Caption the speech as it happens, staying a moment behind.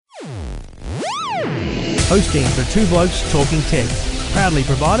hosting for Two Blokes Talking Tech, proudly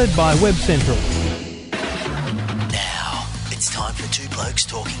provided by Web Central. Now, it's time for Two Blokes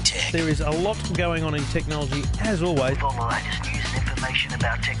Talking Tech. There is a lot going on in technology, as always. With all the latest news and information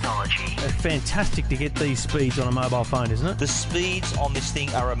about technology. It's fantastic to get these speeds on a mobile phone, isn't it? The speeds on this thing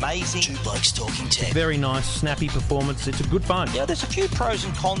are amazing. Two Blokes Talking Tech. Very nice, snappy performance. It's a good phone. Yeah, there's a few pros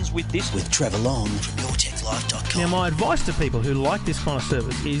and cons with this. With Trevor Long from YourTechLife.com. Now, my advice to people who like this kind of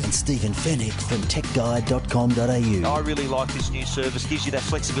service is... And Stephen Fennick from TechGuide.com.au. I really like this new service. Gives you that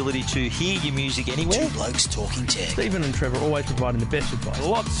flexibility to hear your music anywhere. Two Blokes Talking Tech. Stephen and Trevor always providing the best advice.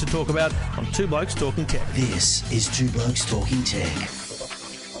 Lots to talk about on Two Blokes Talking Tech. This is Two Blokes Talking Tech.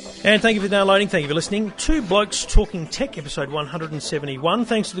 And thank you for downloading, thank you for listening. Two Blokes Talking Tech, episode 171.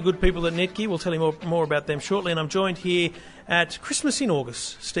 Thanks to the good people at Netgear. We'll tell you more about them shortly. And I'm joined here at Christmas in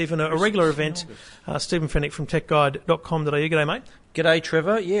August. Stephen, a regular event. Stephen Fennick from techguide.com.au. G'day, mate. G'day,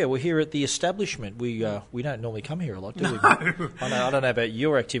 Trevor. Yeah, we're here at the establishment. We don't normally come here a lot, do we? No. I don't know about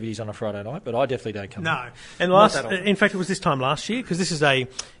your activities on a Friday night, but I definitely don't come. No, here. and in fact, it was this time last year because this is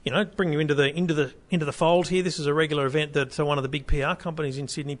bring you into the fold here. This is a regular event that one of the big PR companies in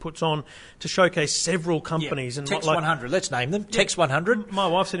Sydney puts on to showcase several companies. Yeah. And Tex 100. Let's name them. Tex 100. My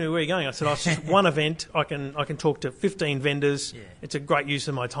wife said to me, "Where are you going?" I said, "It's just one event. I can talk to 15 vendors. Yeah. It's a great use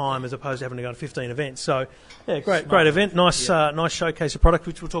of my time as opposed to having to go to 15 events." So, yeah, great event. Nice showcase of product,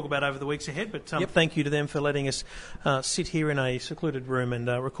 which we'll talk about over the weeks ahead. But thank you to them for letting us sit here in a secluded room and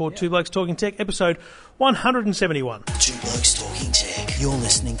record Two Blokes Talking Tech, episode 171. Two Blokes Talking Tech. You're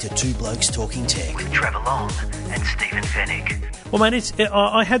listening to Two Blokes Talking Tech with Trevor Long and Stephen Fennick. Well, mate,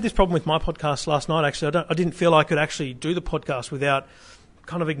 I had this problem with my podcast last night. Actually, I didn't feel I could actually do the podcast without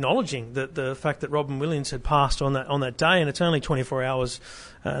kind of acknowledging the fact that Robin Williams had passed on that day, and it's only 24 hours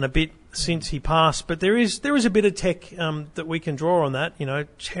and a bit since he passed. But there is a bit of tech that we can draw on that.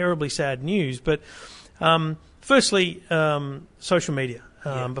 Terribly sad news. But firstly, social media.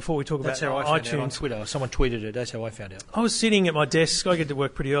 Before we talk about how I found iTunes. out on Twitter. Someone tweeted it. That's how I found out. I was sitting at my desk. I get to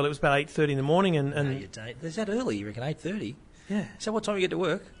work pretty early. It was about 8:30 in the morning, and no, you don't. Is that early? You reckon 8:30? Yeah. So what time you get to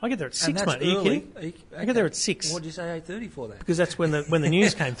work? I get there at 6, mate. Are you kidding? Okay. I get there at 6. What did you say 8:30 for that? Because that's when the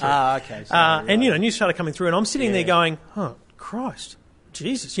news came through. Okay. Sorry, and news started coming through, and I'm sitting there going, "Oh Christ,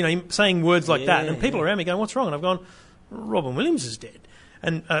 Jesus!" Saying words like that, and people around me going, "What's wrong?" And I've gone, "Robin Williams is dead."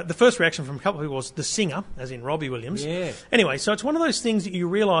 And the first reaction from a couple of people was the singer, as in Robbie Williams. Yeah. Anyway, so it's one of those things that you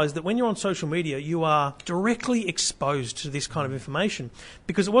realise that when you're on social media, you are directly exposed to this kind of information.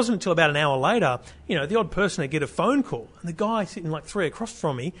 Because it wasn't until about an hour later, the odd person would get a phone call. And the guy sitting like 3 across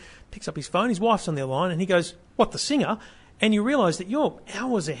from me picks up his phone, his wife's on the other line, and he goes, "What, the singer?" And you realise that you're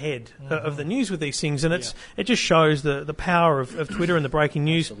hours ahead of the news with these things, and it just shows the power of Twitter and the breaking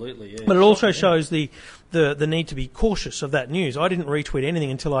news. Absolutely, yeah. But it also shows the need to be cautious of that news. I didn't retweet anything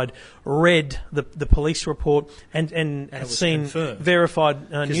until I'd read the police report and seen confirmed.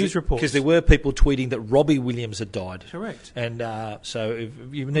 Verified news reports. Because there were people tweeting that Robbie Williams had died. Correct. And so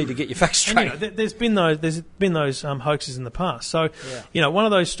you need to get your facts straight. And, there's been those hoaxes in the past. So one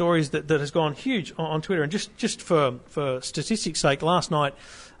of those stories that has gone huge on Twitter. And just for statistics' sake, last night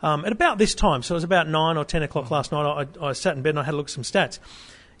at about this time, so it was about 9 or 10 o'clock last night, I sat in bed and I had a look at some stats.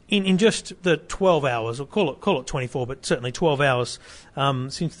 In just the 12 hours, or call it 24, but certainly 12 hours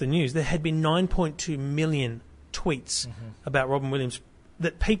since the news, there had been 9.2 million tweets about Robin Williams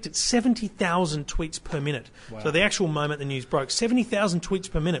that peaked at 70,000 tweets per minute. Wow. So the actual moment the news broke, 70,000 tweets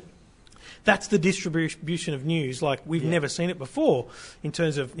per minute. That's the distribution of news like we've never seen it before in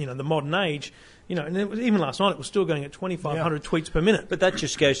terms of the modern age. And even last night it was still going at 2,500 tweets per minute. But that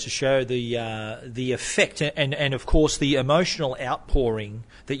just goes to show the effect and of course the emotional outpouring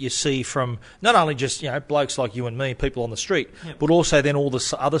that you see from not only just blokes like you and me, people on the street, but also then all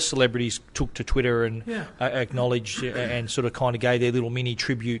the other celebrities took to Twitter and acknowledged and sort of kind of gave their little mini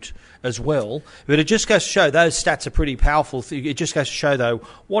tribute as well. But it just goes to show those stats are pretty powerful. It just goes to show though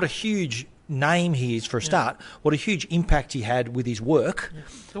what a huge name he is for a start, what a huge impact he had with his work.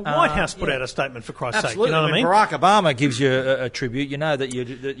 The White House put out a statement, for Christ's sake. Absolutely. You know what I mean? Barack Obama gives you a tribute. You know that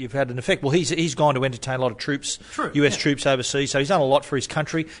you've had an effect. Well, he's gone to entertain a lot of troops, US troops overseas, so he's done a lot for his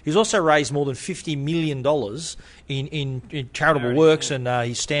country. He's also raised more than $50 million in charitable works and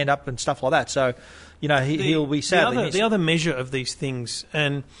his stand-up and stuff like that. So, he'll be sadly missed. The other measure of these things,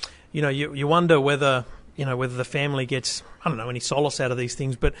 and, you wonder whether the family gets, any solace out of these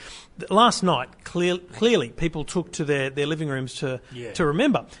things. But last night, clearly, people took to their living rooms to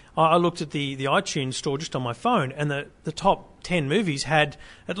remember. I looked at the iTunes store just on my phone, and the top 10 movies had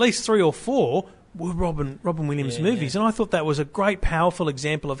at least 3 or 4 were Robin Williams movies. And I thought that was a great, powerful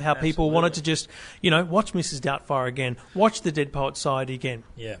example of how people wanted to just, watch Mrs. Doubtfire again, watch The Dead Poet Society again.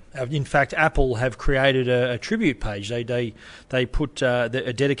 Yeah. In fact, Apple have created a tribute page. They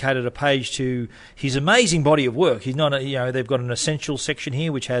dedicated a page to his amazing body of work. He's not, they've got an essential section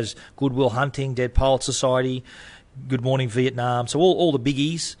here which has Good Will Hunting, Dead Poet Society, Good Morning Vietnam, so all the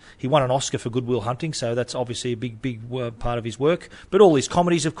biggies. He won an Oscar for Good Will Hunting, so that's obviously a big part of his work. But all his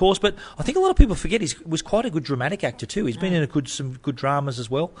comedies, of course. But I think a lot of people forget he was quite a good dramatic actor too. He's been in some good dramas as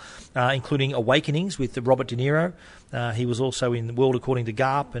well, including Awakenings with Robert De Niro. He was also in The World According to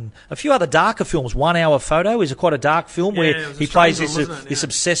Garp and a few other darker films. 1 Hour Photo is quite a dark film where he plays this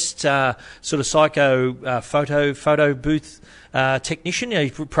obsessed sort of psycho photo booth technician,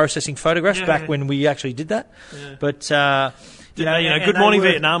 processing photographs back when we actually did that. Yeah. But Good Morning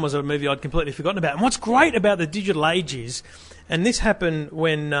Vietnam was a movie I'd completely forgotten about. And what's great about the digital age is, and this happened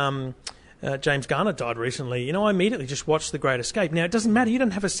when James Garner died recently, I immediately just watched The Great Escape. Now, it doesn't matter. You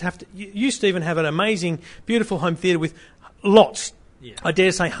don't have to. You, Stephen, have an amazing, beautiful home theatre with lots. Yeah. I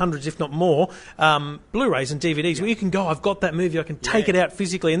dare say hundreds, if not more, Blu-rays and DVDs where you can go, I've got that movie, I can take it out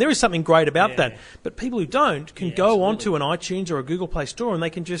physically. And there is something great about that. But people who don't can go onto an iTunes or a Google Play Store and they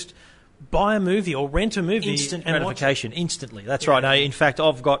can just buy a movie or rent a movie. Instant gratification, instantly. That's right. No, in fact,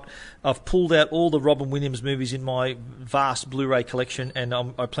 I've pulled out all the Robin Williams movies in my vast Blu-ray collection, and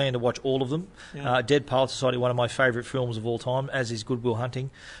I plan to watch all of them. Yeah. Dead Poet Society, one of my favourite films of all time, as is Good Will Hunting.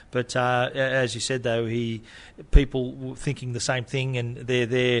 But as you said, though, people were thinking the same thing, and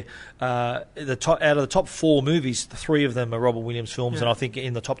they're out of the top 4 movies, 3 of them are Robin Williams films, and I think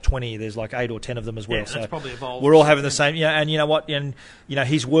in the top 20 there's like 8 or 10 of them as well. Yeah, so that's probably evolved. We're all having the same. Yeah, and you know what? And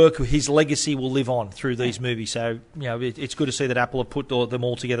his work, his legacy will live on through these movies. So it's good to see that Apple have put them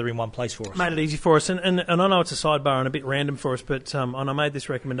all together in one place for us. Made it easy for us, and I know it's a sidebar and a bit random for us, but and I made this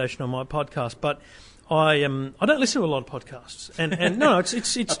recommendation on my podcast, but I don't listen to a lot of podcasts, and no, it's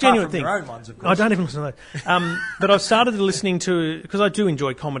genuine thing. Your own ones, of course. I don't even listen to those. But I've started listening to, because I do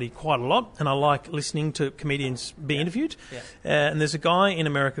enjoy comedy quite a lot, and I like listening to comedians be interviewed. Yeah. And there's a guy in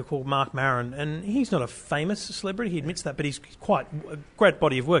America called Mark Maron, and he's not a famous celebrity, he admits that, but he's quite a great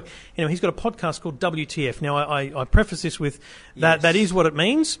body of work. He's got a podcast called WTF. Now I preface this with that is what it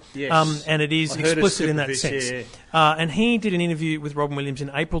means, and it is explicit in that sense. Yeah. And he did an interview with Robin Williams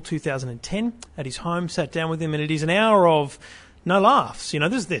in April 2010 at his home. Sat down with him, and it is an hour of no laughs.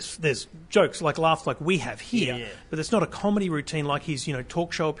 There's jokes laughs like we have here, but it's not a comedy routine like his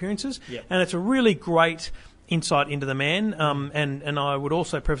talk show appearances. Yep. And it's a really great insight into the man. And I would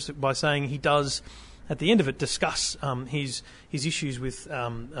also preface it by saying he does, at the end of it, discuss his issues with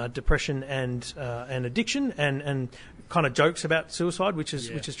depression and addiction and kind of jokes about suicide, which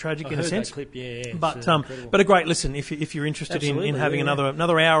is tragic in a sense. That clip, but a great listen if you're interested in having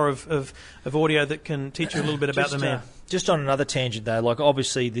another hour of audio that can teach you a little bit about the man. Just on another tangent though,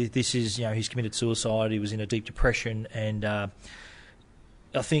 obviously this is he's committed suicide. He was in a deep depression, and I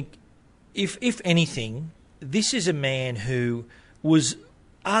think if anything, this is a man who was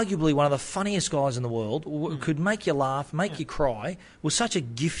arguably one of the funniest guys in the world. Could make you laugh, make you cry. Was such a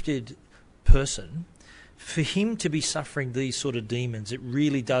gifted person. For him to be suffering these sort of demons, it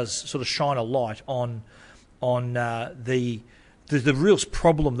really does sort of shine a light on the real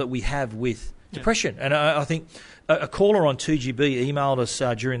problem that we have with depression. And I think a caller on 2GB emailed us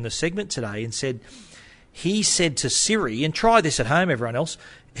during the segment today and said he said to Siri, and try this at home, everyone else,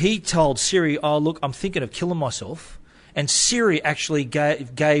 he told Siri, "Oh, look, I'm thinking of killing myself," and Siri actually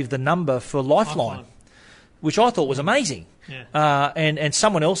gave the number for Lifeline, which I thought was amazing. Yeah. And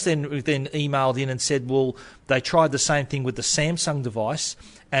someone else then emailed in and said, well, they tried the same thing with the Samsung device,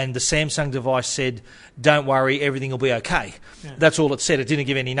 and the Samsung device said, don't worry, everything will be okay. Yeah. That's all it said. It didn't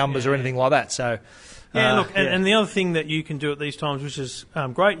give any numbers or anything like that. So, and the other thing that you can do at these times, which is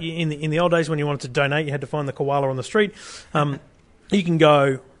great, in the old days when you wanted to donate, you had to find the koala on the street. You can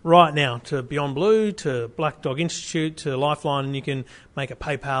go right now to Beyond Blue, to Black Dog Institute, to Lifeline, and you can make a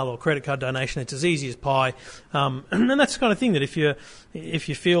PayPal or credit card donation. It's as easy as pie, and that's the kind of thing that if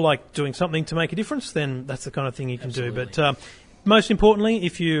you feel like doing something to make a difference, then that's the kind of thing you can do. But most importantly,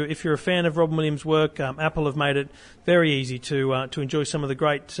 if you're a fan of Robin Williams' work, Apple have made it very easy to enjoy some of the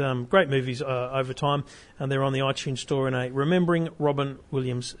great movies over time, and they're on the iTunes Store in a Remembering Robin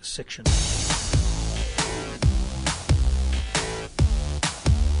Williams section.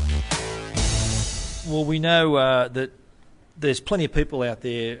 Well, we know that there's plenty of people out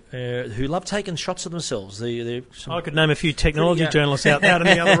there who love taking shots of themselves. I could name a few technology journalists out in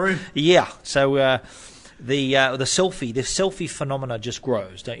the other room. Yeah, so the selfie phenomena just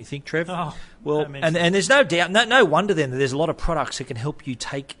grows, don't you think, Trev? Oh, well, and there's no doubt, no wonder then that there's a lot of products that can help you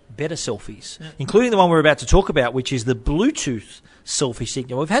take better selfies, including the one we're about to talk about, which is the Bluetooth selfie stick.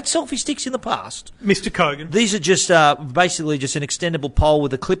 Now, we've had selfie sticks in the past. Mr. Kogan. These are just basically just an extendable pole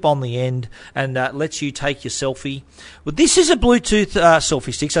with a clip on the end and lets you take your selfie. Well, this is a Bluetooth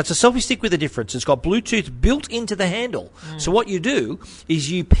selfie stick, so it's a selfie stick with a difference. It's got Bluetooth built into the handle. So what you do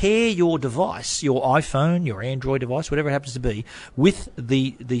is you pair your device, your iPhone, your Android device, whatever it happens to be, with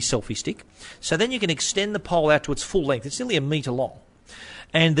the selfie stick. So then you can extend the pole out to its full length. It's nearly a metre long.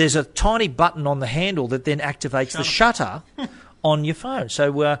 And there's a tiny button on the handle that then activates the shutter on your phone.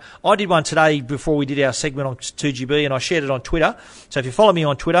 So I did one today before we did our segment on 2GB, and I shared it on Twitter. So if you follow me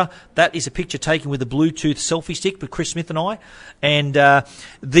on Twitter, that is a picture taken with the Bluetooth selfie stick with Chris Smith and I. And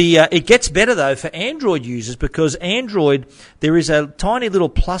it gets better, though, for Android users, because Android, there is a tiny little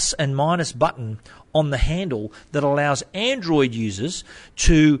plus and minus button on the handle that allows Android users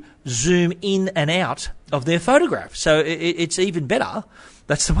to zoom in and out of their photograph. So it's even better.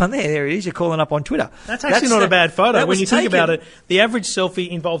 That's the one there. There it is. You're calling up on Twitter. That's actually not a bad photo. When you think about it, the average selfie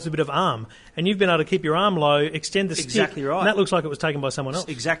involves a bit of arm, and you've been able to keep your arm low, extend the stick. Exactly right. And that looks like it was taken by someone else.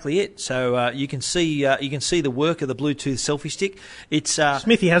 That's exactly it. So you can see the work of the Bluetooth selfie stick. It's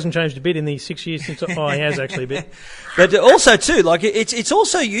Smithy hasn't changed a bit in the 6 years since. Oh, he has actually a bit. But also too, like it's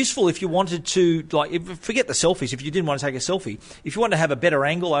also useful if you wanted to, forget the selfies. If you didn't want to take a selfie, if you want to have a better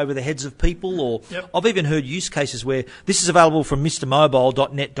angle over the heads of people, or I've even heard use cases where this is available from mrmobile.net.au,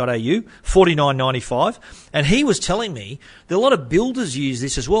 $49.95, and he was telling me that a lot of builders use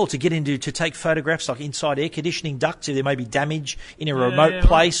this as well to get into to take photographs like inside air conditioning ducts if there may be damage in a remote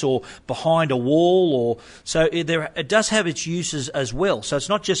place or behind a wall, or so it does have its uses as well. So it's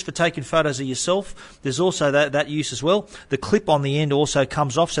not just for taking photos of yourself. There's also that use as well. The clip on the end also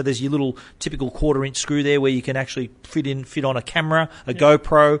comes off, so there's your little typical 1/4-inch screw there where you can actually fit on a camera, a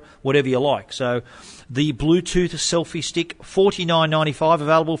GoPro, whatever you like. So the Bluetooth selfie stick, $49.95,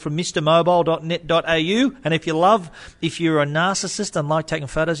 available from mrmobile.net.au. And if you're a narcissist and like taking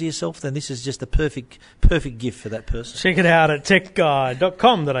photos of yourself, then this is just the perfect gift for that person. Check it out at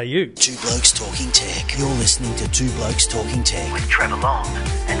techguide.com.au. Two Blokes Talking Tech. You're listening to Two Blokes Talking Tech with Trevor Long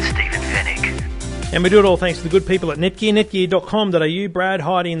and Stephen Fennick. And we do it all thanks to the good people at Netgear, netgear.com.au. Brad,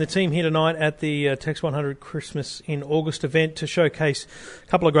 Heidi and the team here tonight at the Tex 100 Christmas in August event to showcase a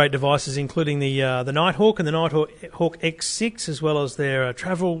couple of great devices, including the Nighthawk and the Nighthawk X6, as well as their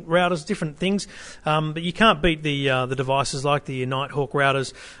travel routers, different things. But you can't beat the devices like the Nighthawk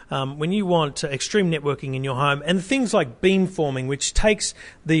routers when you want extreme networking in your home, and things like beamforming, which takes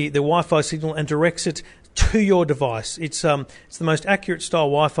the Wi-Fi signal and directs it to your device. It's the most accurate style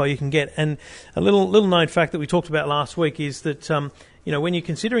Wi-Fi you can get. And a little known fact that we talked about last week is that when you're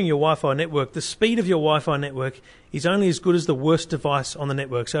considering your Wi-Fi network, the speed of your Wi-Fi network is only as good as the worst device on the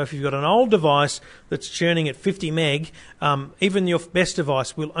network. So if you've got an old device that's churning at 50 meg, even your best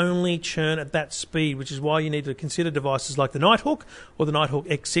device will only churn at that speed, which is why you need to consider devices like the Nighthawk or the Nighthawk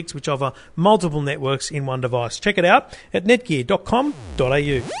X6, which offer multiple networks in one device. Check it out at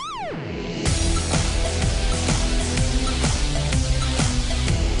netgear.com.au.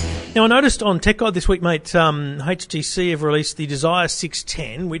 Now, I noticed on Tech Guide this week, mate, HTC have released the Desire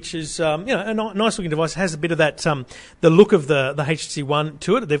 610, which is a nice-looking device. It has a bit of that the look of the HTC One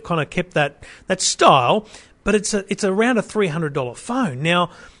to it. They've kind of kept that style, but it's around a $300 phone. Now,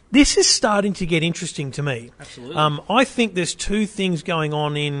 this is starting to get interesting to me. Absolutely. I think there's two things going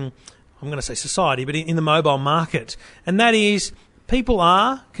on in, I'm going to say society, but in the mobile market, and that is people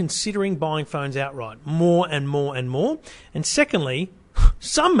are considering buying phones outright more and more and more. And secondly,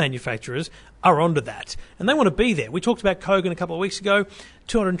 some manufacturers are onto that, and they want to be there. We talked about Kogan a couple of weeks ago,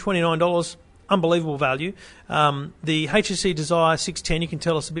 $229, unbelievable value. The HTC Desire 610, you can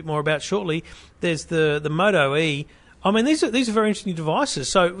tell us a bit more about shortly. There's the Moto E. I mean, these are very interesting devices.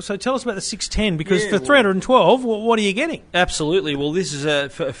 So tell us about the 610, because for $312, what are you getting? Absolutely. Well, this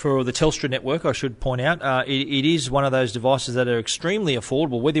is for the Telstra network, I should point out. It is one of those devices that are extremely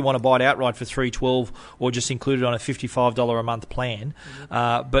affordable, whether you want to buy it outright for $312 or just include it on a $55 a month plan.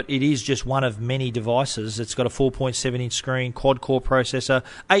 But it is just one of many devices. It's got a 4.7-inch screen, quad-core processor,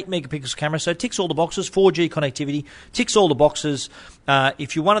 8 megapixels camera, so it ticks all the boxes, 4G connectivity, ticks all the boxes.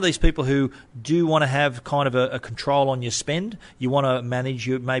 If you're one of these people who do want to have kind of a control on your spend, you want to manage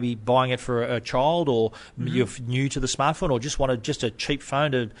your maybe buying it for a child, or you're new to the smartphone, or just want a cheap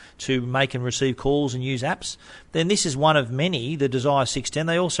phone to make and receive calls and use apps, then this is one of many, the Desire 610.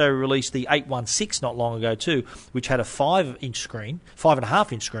 They also released the 816 not long ago too, which had a 5.5-inch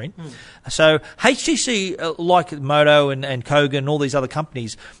screen. So HTC, like Moto and Kogan and all these other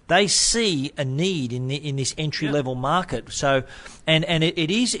companies, they see a need in this entry-level market. So, and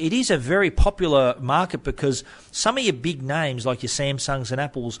it is a very popular market because some of your big names like your Samsungs and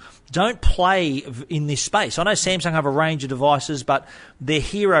Apples don't play in this space. I know Samsung have a range of devices, but their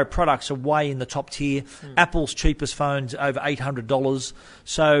hero products are way in the top tier. Apple's cheapest phone's over $800.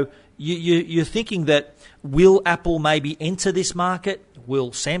 So you're thinking that will Apple maybe enter this market?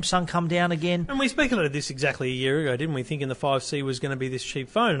 Will Samsung come down again? And we speculated this exactly a year ago, didn't we? Thinking the 5C was going to be this cheap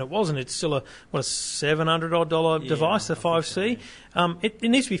phone, and it wasn't. It's still a $700 device, the 5C. It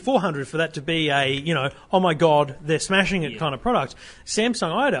needs to be $400 for that to be a, oh my God, they're smashing it kind of product.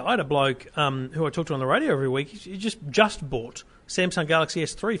 Samsung, I had a bloke who I talk to on the radio every week. He just bought Samsung Galaxy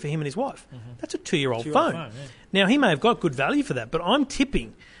S3 for him and his wife. That's a 2-year-old phone. Now, he may have got good value for that, but I'm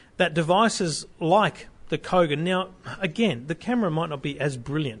tipping that devices like the Kogan. Now, again, the camera might not be as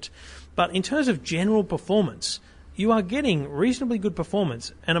brilliant, but in terms of general performance, you are getting reasonably good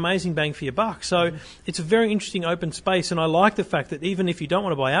performance and amazing bang for your buck. So it's a very interesting open space, and I like the fact that even if you don't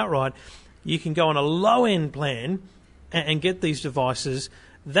want to buy outright, you can go on a low-end plan and get these devices.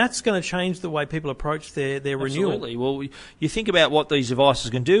 That's going to change the way people approach their renewal. Absolutely. Well, you think about what these devices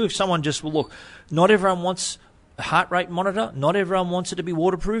can do. If someone look, not everyone wants a heart rate monitor. Not everyone wants it to be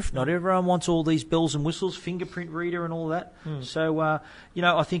waterproof. Not everyone wants all these bells and whistles, fingerprint reader and all that. So,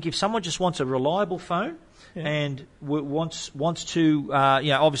 I think if someone just wants a reliable phone and wants to,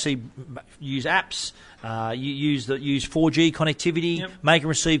 obviously use apps, use 4G connectivity, make and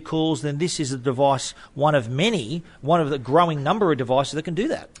receive calls, then this is a device, one of the growing number of devices that can do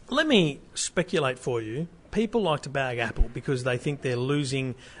that. Let me speculate for you. People like to bag Apple because they think they're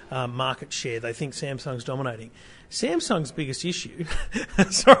losing market share. They think Samsung's dominating. Samsung's biggest issue...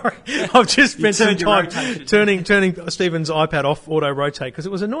 Sorry, I've just spent some time turning Stephen's iPad off auto-rotate because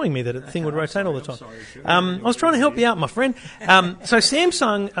it was annoying me that the thing would rotate all the time. I was trying to help you out, my friend. So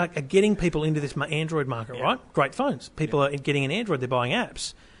Samsung are getting people into this Android market, right? Great phones. People are getting an Android, they're buying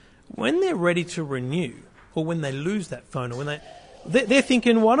apps. When they're ready to renew, or when they lose that phone, or when they're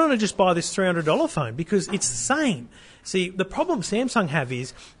thinking, why don't I just buy this $300 phone? Because it's the same. See, the problem Samsung have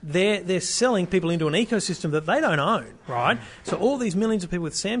is they're selling people into an ecosystem that they don't own, right? So all these millions of people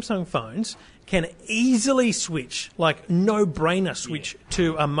with Samsung phones can easily switch, like no-brainer switch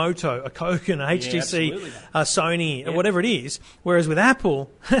to a Moto, a Kogan, a HTC, a Sony, whatever it is. Whereas with Apple,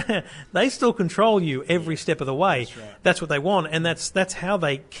 they still control you every step of the way. That's what they want, and that's how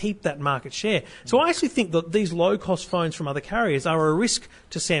they keep that market share. So I actually think that these low-cost phones from other carriers are a risk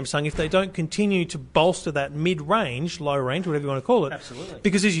to Samsung if they don't continue to bolster that mid-range, low-range, whatever you want to call it. Absolutely.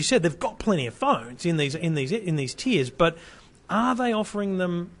 Because as you said, they've got plenty of phones in these tiers, but are they offering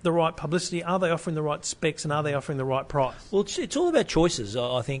them the right publicity? Are they offering the right specs? And are they offering the right price? Well, it's all about choices.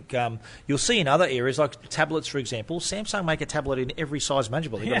 I think you'll see in other areas, like tablets, for example. Samsung make a tablet in every size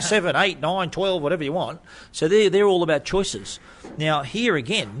imaginable. They've got a 7, 8, 9, 12, whatever you want. So they're all about choices. Now, here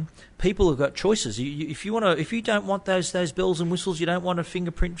again, people have got choices. If you don't want those bells and whistles, you don't want a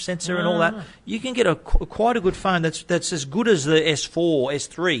fingerprint sensor and all that, you can get quite a good phone that's as good as the S4,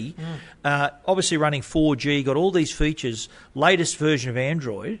 S3. Obviously running 4G, got all these features, latest version of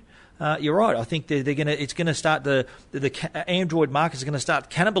Android. You're right. I think it's going to start the Android market is going to start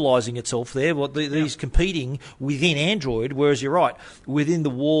cannibalising itself there. These competing within Android, whereas you're right, within the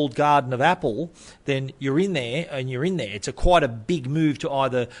walled garden of Apple, then you're in there. It's quite a big move to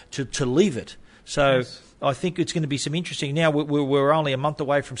either to leave it. So. Yes. I think it's going to be some interesting. Now we're only a month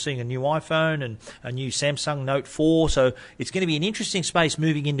away from seeing a new iPhone and a new Samsung Note 4, so it's going to be an interesting space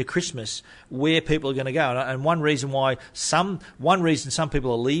moving into Christmas where people are going to go. And one reason some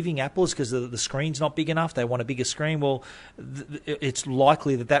people are leaving Apple is because the screen's not big enough. They want a bigger screen. Well, it's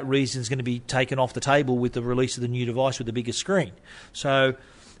likely that reason is going to be taken off the table with the release of the new device with the bigger screen. So.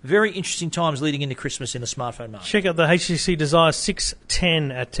 Very interesting times leading into Christmas in the smartphone market. Check out the HTC Desire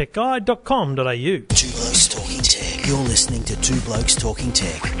 610 at techguide.com.au. Two Blokes Talking Tech. You're listening to Two Blokes Talking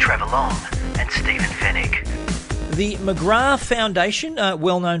Tech with Trevor Long and Stephen Fennick. The McGrath Foundation, a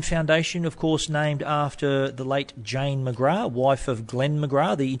well-known foundation, of course, named after the late Jane McGrath, wife of Glenn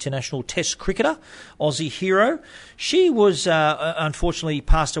McGrath, the international Test cricketer, Aussie hero. She was unfortunately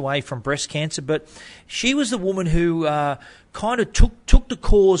passed away from breast cancer, but she was the woman who kind of took the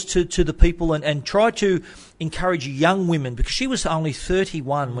cause to the people and tried to encourage young women, because she was only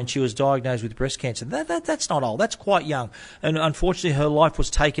 31 when she was diagnosed with breast cancer. That's not old. That's quite young. And unfortunately, her life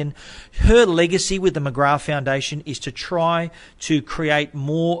was taken. Her legacy with the McGrath Foundation is to try to create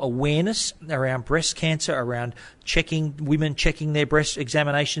more awareness around breast cancer, around women checking their breast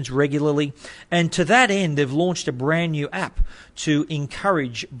examinations regularly. And to that end, they've launched a brand new app to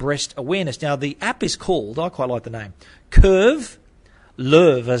encourage breast awareness. Now, the app is called, I quite like the name, Curve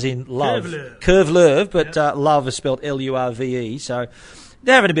Lurve, as in love. Curve Lurve, but love is spelled L-U-R-V-E. So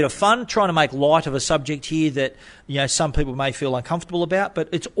they're having a bit of fun, trying to make light of a subject here that, you know, some people may feel uncomfortable about, but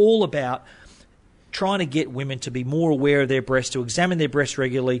it's all about trying to get women to be more aware of their breasts, to examine their breasts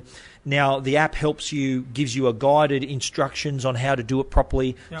regularly. Now, the app gives you a guided instructions on how to do it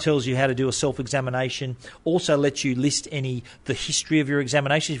properly, tells you how to do a self-examination, also lets you list the history of your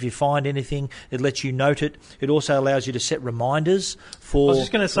examinations. If you find anything, it lets you note it. It also allows you to set reminders for I was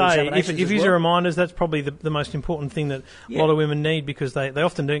just going to say, if you use the reminders, that's probably the most important thing that a lot of women need, because they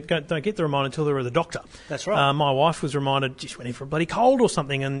often don't get the reminder until they're at the doctor. That's right. My wife was reminded, she went in for a bloody cold or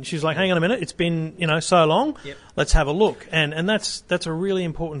something, and she's like, hang on a minute, it's been so long, let's have a look. And that's a really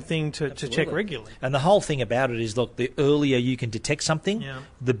important thing to check regularly. And the whole thing about it is, look, the earlier you can detect something,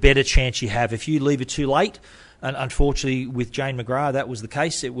 the better chance you have. If you leave it too late, and unfortunately with Jane McGrath that was the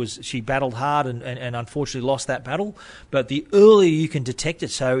case, she battled hard and unfortunately lost that battle. But the earlier you can detect it,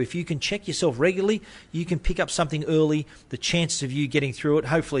 so if you can check yourself regularly, you can pick up something early, the chances of you getting through it,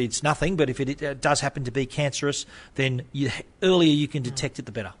 hopefully it's nothing, but if it does happen to be cancerous, then the earlier you can detect it,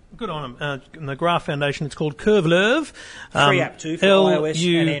 the better. Good on them. The McGrath Foundation, it's called Curve Lurve. Free app too for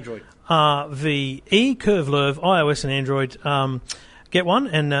iOS and Android. RVE, Curve Lurve, iOS and Android. Get one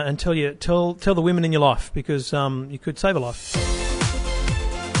and tell the women in your life, because you could save a life.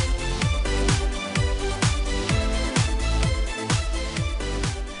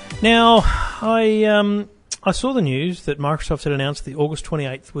 Now, I saw the news that Microsoft had announced that August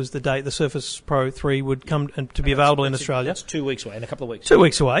 28th was the date the Surface Pro 3 would come to be available in Australia. That's 2 weeks away, in a couple of weeks. 2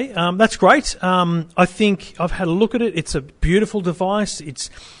 weeks away. That's great. I think I've had a look at it. It's a beautiful device. It's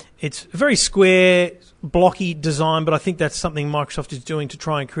very square, blocky design, but I think that's something Microsoft is doing to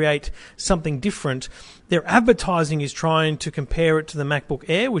try and create something different. Their advertising is trying to compare it to the MacBook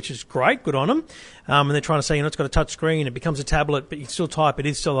Air, which is great, good on them. And they're trying to say, it's got a touch screen, it becomes a tablet, but you can still type, it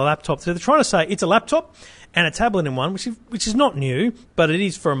is still a laptop. So they're trying to say it's a laptop and a tablet in one, which is not new, but it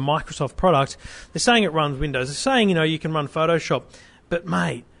is for a Microsoft product. They're saying it runs Windows. They're saying, you can run Photoshop. But,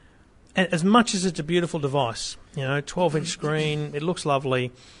 mate, as much as it's a beautiful device, 12-inch screen, it looks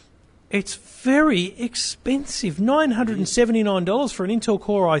lovely, it's very expensive. $979 for an Intel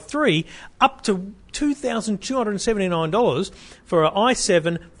Core i3, up to $2,279 for an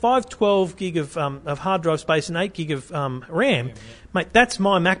i7, 512 gig of hard drive space and 8 gig of RAM. Mate, that's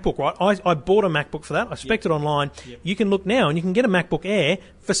my MacBook, right? I bought a MacBook for that. I spec'd it online. You can look now and you can get a MacBook Air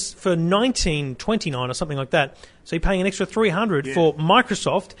for $1,929 or something like that. So you're paying an extra $300 for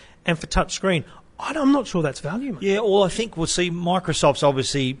Microsoft and for touchscreen. I'm not sure that's value, mate. Yeah, well, I think we'll see Microsoft's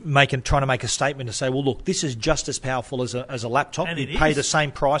obviously trying to make a statement to say, well, look, this is just as powerful as a laptop. And you pay the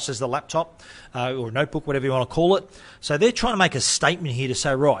same price as the laptop or a notebook, whatever you want to call it. So they're trying to make a statement here to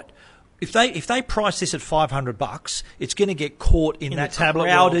say, right, if they price this at $500, it's going to get caught in that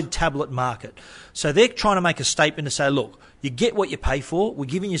crowded tablet market. So they're trying to make a statement to say, look, you get what you pay for. We're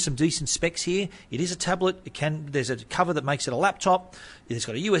giving you some decent specs here. It is a tablet. There's a cover that makes it a laptop. It's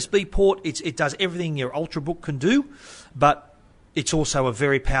got a USB port. It does everything your Ultrabook can do, but it's also a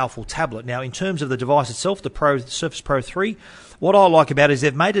very powerful tablet. Now, in terms of the device itself, the Surface Pro 3, what I like about it is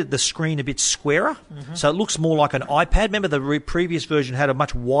they've made the screen a bit squarer, so it looks more like an iPad. Remember, the previous version had a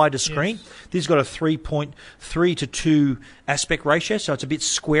much wider screen. Yes. This has got a 3.3 to 2 aspect ratio, so it's a bit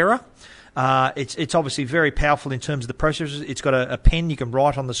squarer. It's obviously very powerful in terms of the processors. It's got a pen you can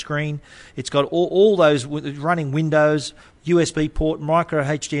write on the screen. It's got all those running Windows, USB port, micro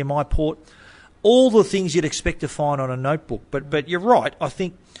HDMI port, all the things you'd expect to find on a notebook. But you're right. I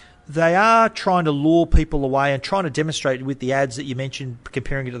think they are trying to lure people away and trying to demonstrate with the ads that you mentioned,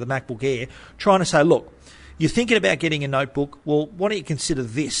 comparing it to the MacBook Air, trying to say, look, you're thinking about getting a notebook. Well, why don't you consider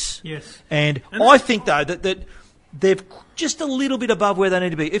this? Yes. And I think, though, that they're just a little bit above where they need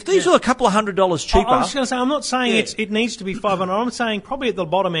to be. If these were a couple of $100 cheaper... I was just going to say, I'm not saying it needs to be $500. I'm saying probably at the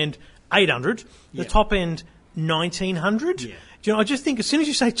bottom end, $800. The top end, $1,900. Yeah. Do you know, I just think as soon as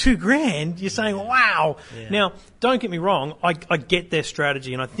you say $2,000, you're saying, wow. Yeah. Now, don't get me wrong, I get their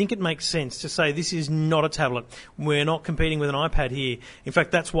strategy, and I think it makes sense to say this is not a tablet. We're not competing with an iPad here. In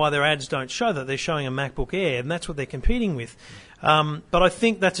fact, that's why their ads don't show that. They're showing a MacBook Air, and that's what they're competing with. But I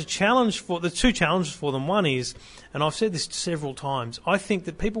think that's a challenge the two challenges for them. One is, and I've said this several times, I think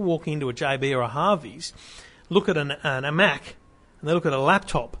that people walking into a JB or a Harvey's look at a Mac, and they look at a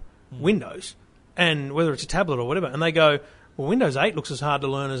laptop, Windows, and whether it's a tablet or whatever, and they go, well, Windows 8 looks as hard to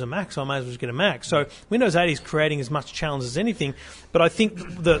learn as a Mac, so I may as well just get a Mac. So Windows 8 is creating as much challenge as anything, but I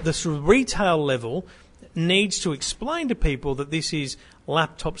think the sort of retail level needs to explain to people that this is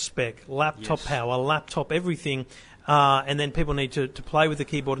laptop spec, laptop power, laptop everything, and then people need to play with the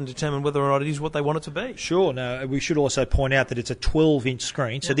keyboard and determine whether or not it is what they want it to be. Sure. No, we should also point out that it's a 12-inch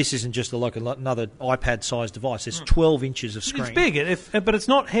screen, so this isn't just another iPad-sized device. It's 12 inches of screen. It's big, but it's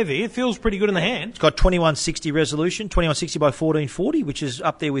not heavy. It feels pretty good in the hand. It's got 2160 resolution, 2160 by 1440, which is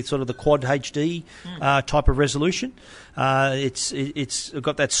up there with sort of the Quad HD type of resolution. It's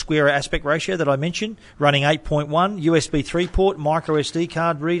got that square aspect ratio that I mentioned, running 8.1, USB 3 port, micro SD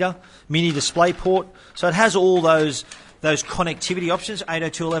card reader, mini display port. So it has all those connectivity options.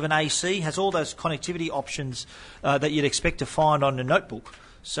 802.11ac has all those connectivity options that you'd expect to find on a notebook.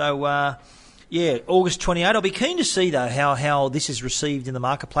 So, August 28. I'll be keen to see, though, how this is received in the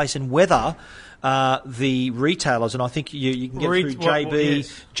marketplace and whether the retailers, and I think you can get through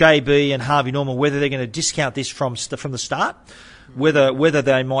JB and Harvey Norman, whether they're going to discount this from the start. Whether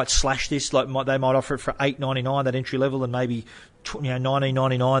they might slash this, like they might offer it for $8.99 that entry level, and maybe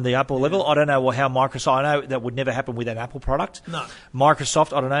 $19.99 the upper level. I don't know how Microsoft. I know that would never happen with an Apple product. No.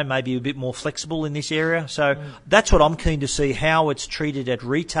 Microsoft, I don't know, maybe a bit more flexible in this area. So that's what I'm keen to see, how it's treated at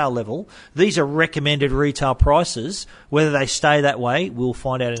retail level. These are recommended retail prices. Whether they stay that way, we'll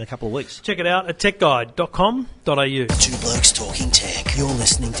find out in a couple of weeks. Check it out at techguide.com.au. Two Blokes Talking Tech. You're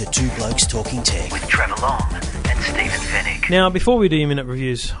listening to Two Blokes Talking Tech with Trevor Long and Stephen Fennick. Now, before we do your minute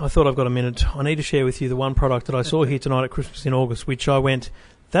reviews, I thought I've got a minute. I need to share with you the one product that I saw here tonight at Christmas in August, which I went,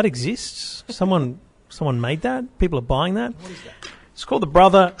 that exists? Someone made that? People are buying that? What is that? It's called the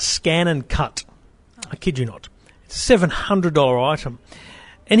Brother Scan and Cut. I kid you not. It's a $700 item.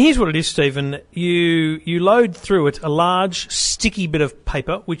 And here's what it is, Stephen. You load through it a large sticky bit of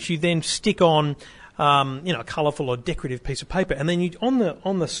paper, which you then stick on a colourful or decorative piece of paper, and then on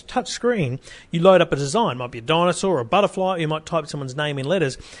the touch screen you load up a design. It might be a dinosaur or a butterfly. You might type someone's name in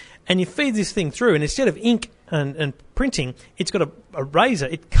letters, and you feed this thing through. And instead of ink and printing, it's got a razor.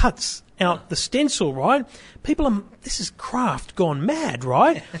 It cuts out the stencil. Right? This is craft gone mad.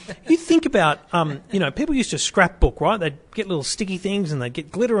 Right? You think about people used to scrapbook. Right? They'd get little sticky things and they'd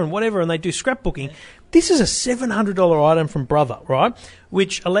get glitter and whatever, and they'd do scrapbooking. This is a $700 item from Brother, right,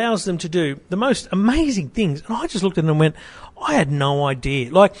 which allows them to do the most amazing things. And I just looked at it and went, I had no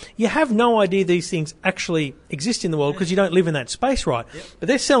idea. Like, you have no idea these things actually exist in the world because you don't live in that space, right? Yep. But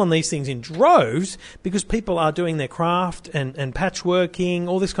they're selling these things in droves because people are doing their craft and patchworking,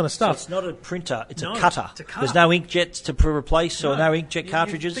 all this kind of stuff. So it's not a printer, it's a cutter. There's no inkjets to replace or no inkjet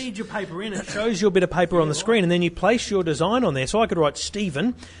cartridges. You feed your paper in, it shows you a bit of paper on the screen, and then you place your design on there. So I could write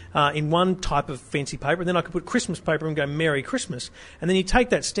Stephen in one type of fancy paper, and then I could put Christmas paper and go Merry Christmas. And then you take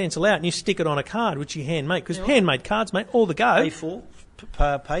that stencil out and you stick it on a card, which you hand make, because handmade cards, mate, all the go. A4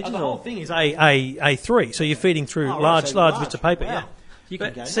 pages? The whole thing is A3, so you're feeding through large bits of paper. Wow. Yeah. You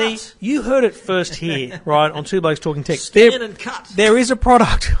can go see, nuts. You heard it first here, right, on Two Blokes Talking Tech. Scan and cut. There is a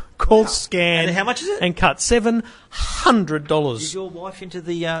product called Scan. And how much is it? And Cut. $700. Is your wife into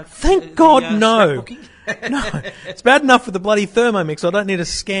the Thank God, no. scrapbooking? No, it's bad enough with the bloody Thermomix. I don't need a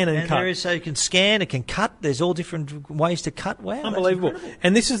scan and cut. There is, so you can scan, it can cut. There's all different ways to cut. Wow, unbelievable.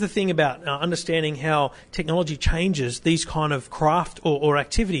 And this is the thing about understanding how technology changes these kind of craft or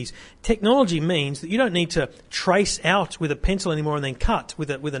activities. Technology means that you don't need to trace out with a pencil anymore and then cut with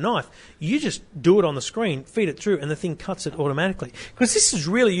a knife. You just do it on the screen, feed it through, and the thing cuts it automatically. Because this is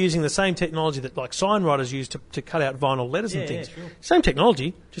really using the same technology that like sign writers use to cut out vinyl letters and things. Yeah, sure. Same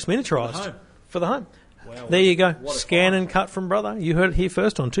technology, just miniaturised for the home. Wow, there you go. Scan and Cut from Brother. You heard it here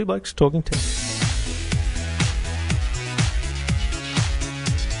first on Two Blokes Talking Tech.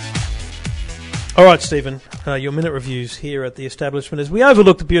 All right, Stephen, your minute reviews here at the establishment as we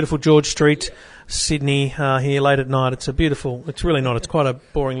overlook the beautiful George Street, Sydney, here late at night. It's really not. It's quite a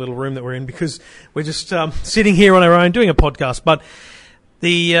boring little room that we're in because we're just sitting here on our own doing a podcast. But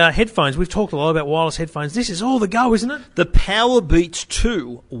the headphones, we've talked a lot about wireless headphones. This is all the go, isn't it? The Powerbeats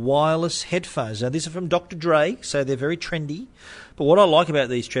 2 wireless headphones. Now, these are from Dr. Dre, so they're very trendy. But what I like about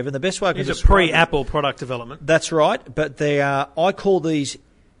these, Trevor, and the best way I can describe... These are pre-Apple product development. That's right, but they are, I call these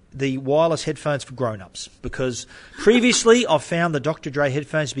the wireless headphones for grown-ups, because previously I've found the Dr. Dre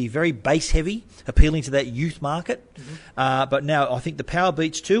headphones to be very bass-heavy, appealing to that youth market. But now I think the Power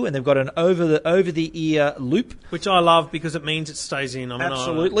Beats 2, and they've got an over-the-ear loop. Which I love because it means it stays in.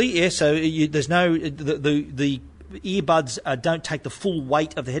 Absolutely, yeah. So there's no... The earbuds don't take the full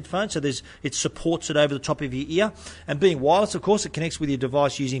weight of the headphone, so it supports it over the top of your ear. And being wireless, of course, it connects with your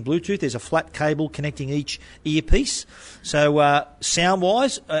device using Bluetooth. There's a flat cable connecting each earpiece. So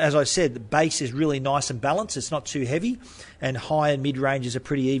sound-wise, as I said, the bass is really nice and balanced. It's not too heavy. And high and mid-ranges are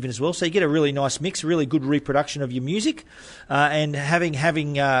pretty even as well. So you get a really nice mix, really good reproduction of your music. And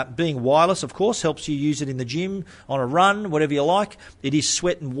being wireless, of course, helps you use it in the gym, on a run, whatever you like. It is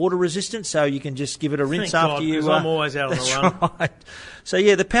sweat and water resistant, so you can just give it a rinse Thank after God, you... I'm always out on the run. Right. So,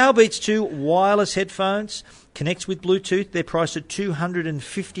 yeah, the Power Beats 2 wireless headphones connects with Bluetooth. They're priced at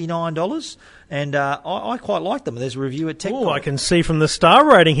 $259. And I quite like them. There's a review at Tech Guide. I can see from the star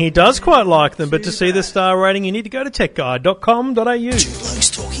rating he does quite like them. But to see the star rating, you need to go to techguide.com.au. Two Blokes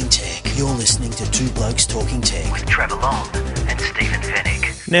Talking Tech. You're listening to Two Blokes Talking Tech with Trevor Long and Stephen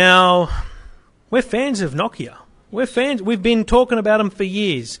Fennick. Now, we're fans of Nokia. We've been talking about them for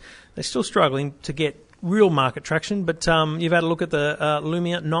years. They're still struggling to get real market traction, but you've had a look at the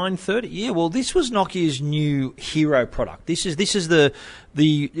Lumia 930. Yeah, well, this was Nokia's new hero product. This is the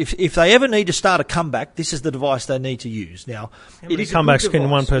if they ever need to start a comeback, this is the device they need to use. Now, it is comebacks can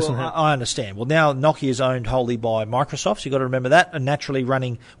one person have? I understand. Well, now Nokia is owned wholly by Microsoft, so you've got to remember that, and naturally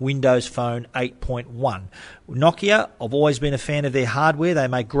running Windows Phone 8.1. Nokia, I've always been a fan of their hardware. They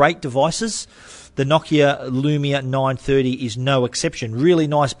make great devices. The Nokia Lumia 930 is no exception. Really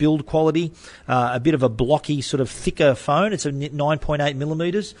nice build quality, a bit of a blocky, sort of thicker phone. It's a 9.8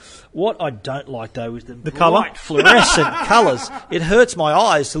 millimeters. What I don't like, though, is the bright colour? fluorescent colours. It hurts my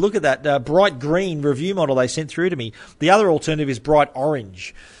eyes to look at that bright green review model they sent through to me. The other alternative is bright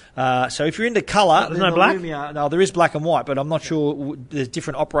orange. So if you're into colour... There's no black? Lumia, no, there is black and white, but I'm not sure. There's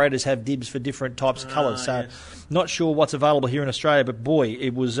different operators have dibs for different types of colours. So not sure what's available here in Australia, but boy,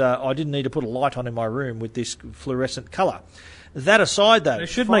 it was. I didn't need to put a light on in my room with this fluorescent colour. That aside, though... It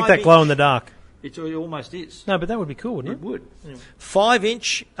should make that glow in the dark. It almost is. No, but that would be cool, wouldn't it? It would. Anyway.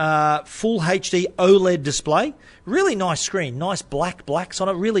 5-inch full HD OLED display. Really nice screen. Nice blacks on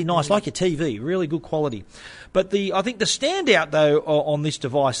it. Really nice, like your TV. Really good quality. But I think the standout, though, on this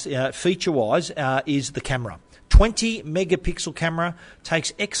device, feature-wise, is the camera. 20 megapixel camera,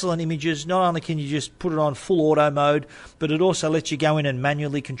 takes excellent images. Not only can you just put it on full auto mode, but it also lets you go in and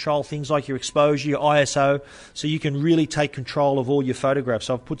manually control things like your exposure, your ISO, so you can really take control of all your photographs.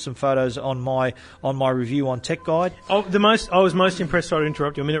 So I've put some photos on my review on Tech Guide. I was most impressed, sorry to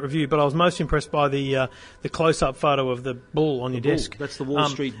interrupt your minute review, but I was most impressed by the close-up photo of the bull on your desk. That's the Wall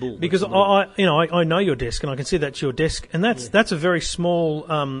Street bull. Because I know your desk, and I can see that's your desk, and that's a very small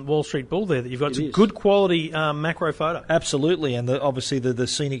Wall Street bull there that you've got. It's a good quality macro photo. Absolutely, and obviously the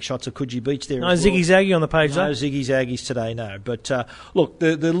scenic shots of Coogee Beach there. No ziggy-zaggy on the page, though. No ziggy-zaggies today, no. But look,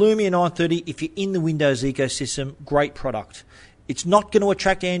 the Lumia 930, if you're in the Windows ecosystem, great product. It's not going to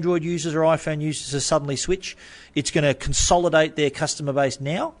attract Android users or iPhone users to suddenly switch. It's going to consolidate their customer base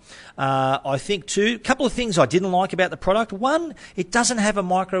now. I think, too, a couple of things I didn't like about the product. One, it doesn't have a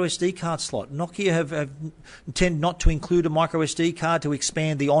micro SD card slot. Nokia have tend not to include a micro SD card to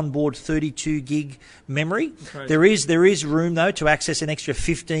expand the onboard 32 gig memory. There is room, though, to access an extra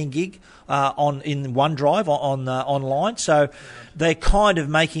 15 gig in OneDrive online. So they're kind of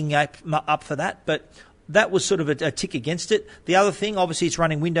making up for that, but that was sort of a tick against it. The other thing, obviously, it's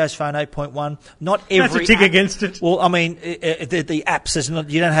running Windows Phone 8.1. Not every That's a tick against it. Well, I mean, the apps,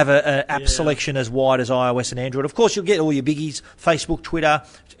 you don't have an app selection as wide as iOS and Android. Of course, you'll get all your biggies, Facebook, Twitter,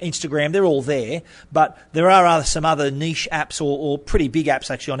 Instagram, they're all there. But there are some other niche apps or pretty big apps,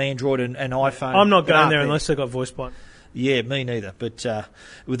 actually, on Android and iPhone. I'm not going there unless they've got VoiceBot. Yeah, me neither. But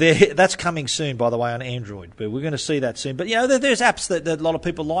that's coming soon, by the way, on Android. But we're going to see that soon. But, there's apps that a lot of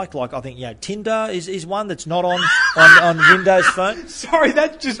people like. Like, I think, Tinder is one that's not on Windows Phone. Sorry,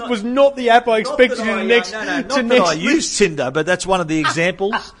 that was not the app I expected you to next. I use Tinder, but that's one of the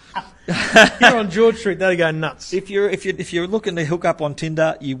examples. Here on George Street, they'll go nuts. If you're looking to hook up on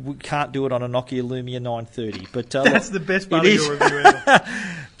Tinder, you can't do it on a Nokia Lumia 930. But that's the best part of your review ever.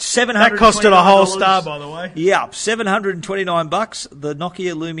 That costed a whole star, by the way. Yeah, $729, the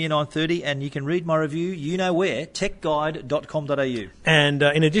Nokia Lumia 930, and you can read my review, you know where, techguide.com.au. And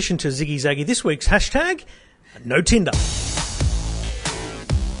in addition to Ziggy Zaggy, this week's hashtag, no Tinder.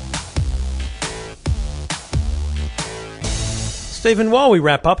 Stephen, while we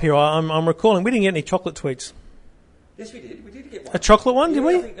wrap up here, I'm recalling we didn't get any chocolate tweets. Yes, we did. We did get one. A chocolate one, did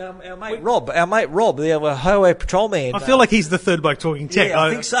we? I think, our mate Rob, the highway patrolman. I feel like he's the third bloke talking tech. Yeah,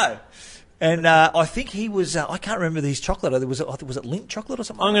 I think so. And I think he was. I can't remember his chocolate. Was it Lindt chocolate or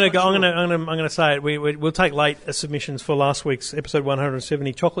something? I'm going to say it. We'll take late submissions for last week's episode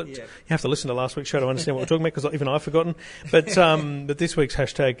 170 chocolate. Yeah. You have to listen to last week's show to understand what we're talking about because even I've forgotten. But this week's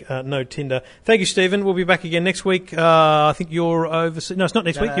hashtag no Tinder. Thank you, Stephen. We'll be back again next week. I think you're overseas. No, it's not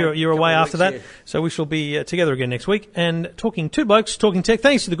next week. You're away after that. Yeah. So we shall be together again next week and talking two blokes talking tech.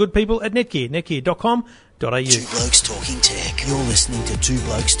 Thanks to the good people at Netgear. Netgear.com.au. Two Blokes Talking Tech. You're listening to Two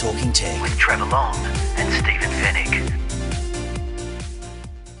Blokes Talking Tech with Trevor Long and Stephen Fennick.